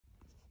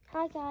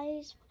Hi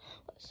guys,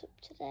 what's up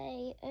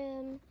today?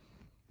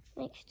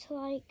 Make sure to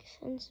like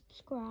and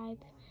subscribe.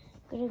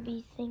 Gonna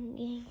be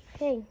thinking.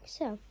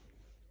 So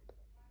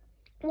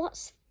what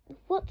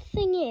the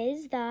thing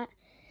is that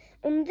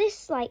on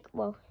this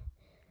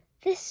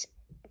this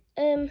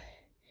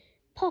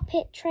Pop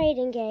It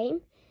trading game,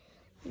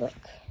 look,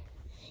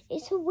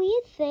 it's a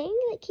weird thing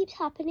that keeps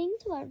happening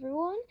to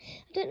everyone.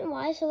 I don't know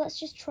why, so let's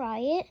just try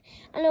it.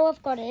 I know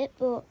I've got it,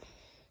 but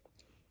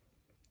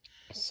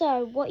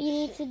so what you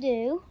need to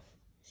do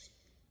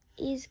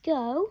is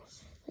go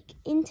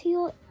into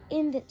your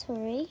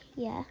inventory,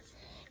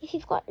 if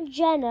you've got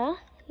Jenna,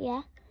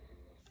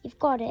 you've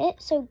got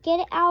it, so get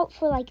it out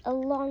for a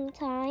long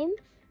time.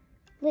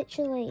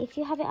 Literally, if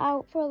you have it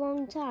out for a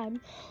long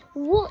time,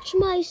 watch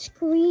my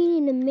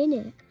screen in a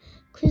minute,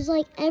 because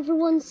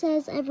everyone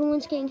says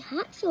everyone's getting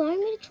hacked, so I'm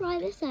going to try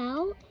this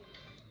out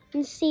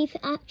and see if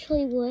it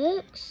actually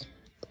works.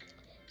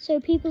 So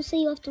people say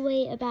you have to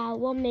wait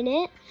about 1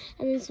 minute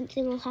and then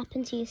something will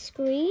happen to your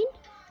screen.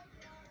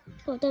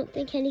 But I don't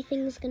think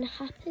anything's going to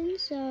happen,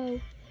 so...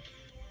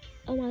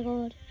 Oh my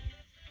god.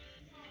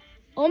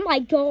 Oh my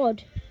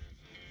god.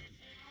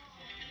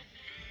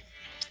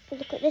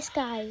 Look at this,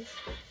 guys.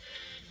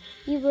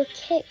 You were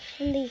kicked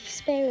from the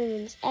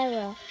experiments.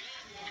 Error.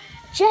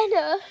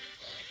 Jenna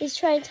is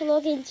trying to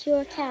log into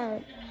your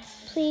account.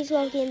 Please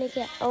log in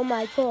again. Oh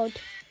my god.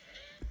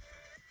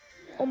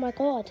 Oh my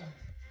god.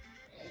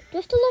 Do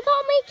I have to log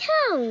out my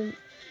account?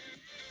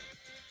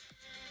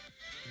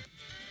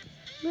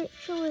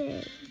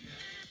 Literally.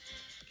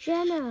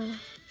 Jenna.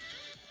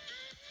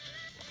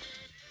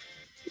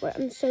 Wait,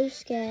 I'm so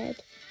scared.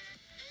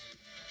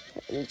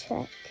 Let me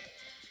check.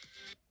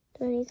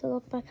 Do I need to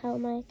log back out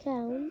of my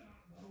account?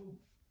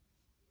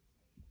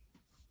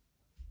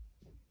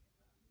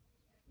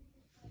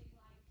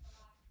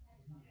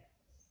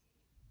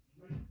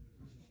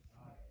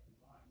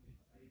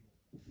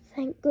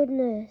 Thank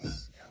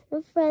goodness.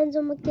 My friends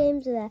and my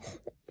games are there.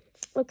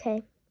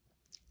 Okay.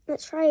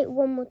 Let's try it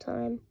one more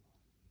time.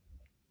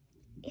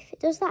 If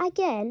it does that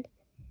again,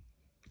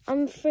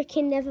 I'm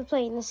freaking never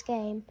playing this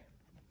game.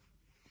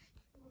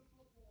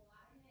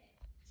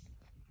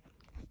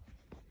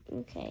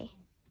 Okay.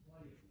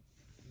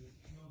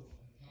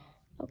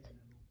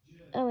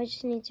 Oh, I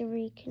just need to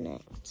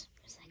reconnect.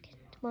 A second.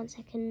 1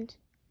 second.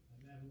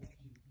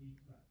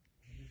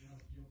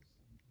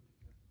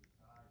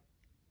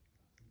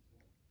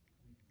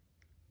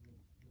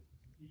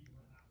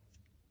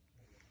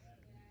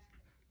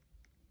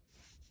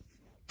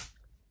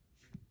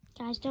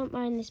 Guys, don't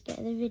mind this bit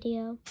of the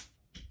video.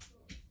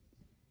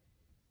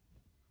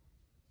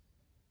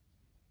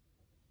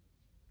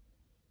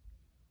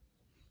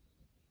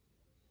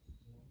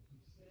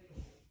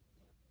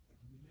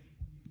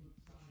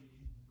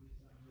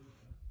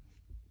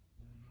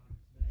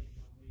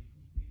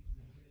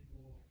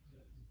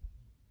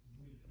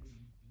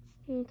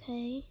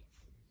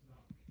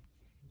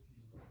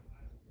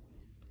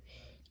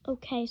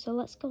 Okay, so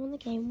let's go on the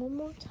game one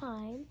more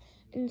time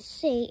and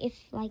see if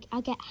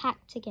I get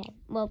hacked again.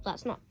 Well,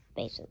 that's not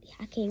basically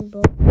hacking,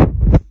 but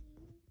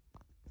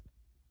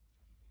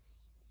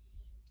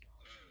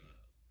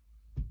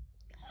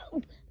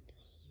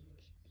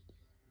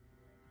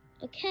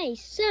Okay,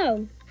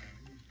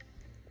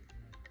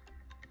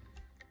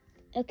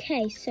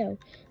 so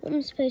what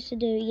I'm supposed to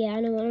do, I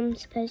know what I'm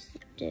supposed to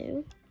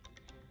do.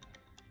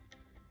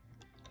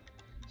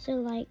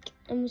 So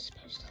I'm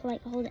supposed to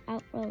hold it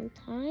out for a long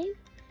time.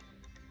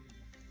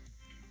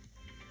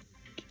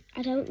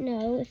 I don't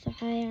know if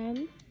I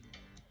am.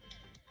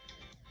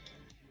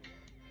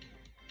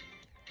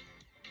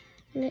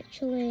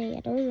 Literally, I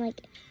don't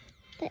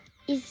that.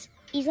 Is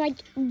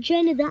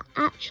Jenna the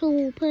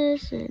actual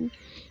person?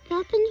 If it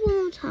happens one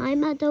more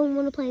time, I don't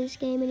want to play this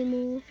game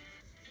anymore.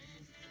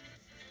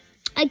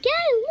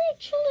 Again,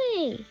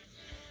 literally.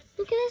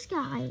 Look at this,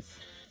 guys.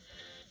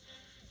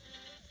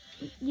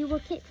 You were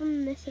kicked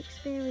from this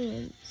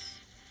experience.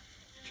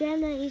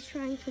 Jenna is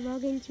trying to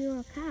log into your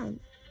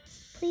account.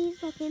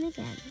 Please log in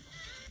again.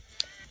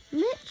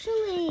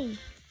 Literally.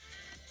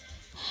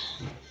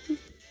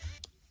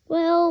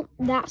 Well,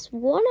 that's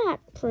one hack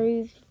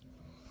proved.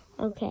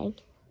 Okay.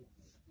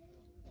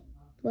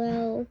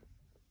 Well...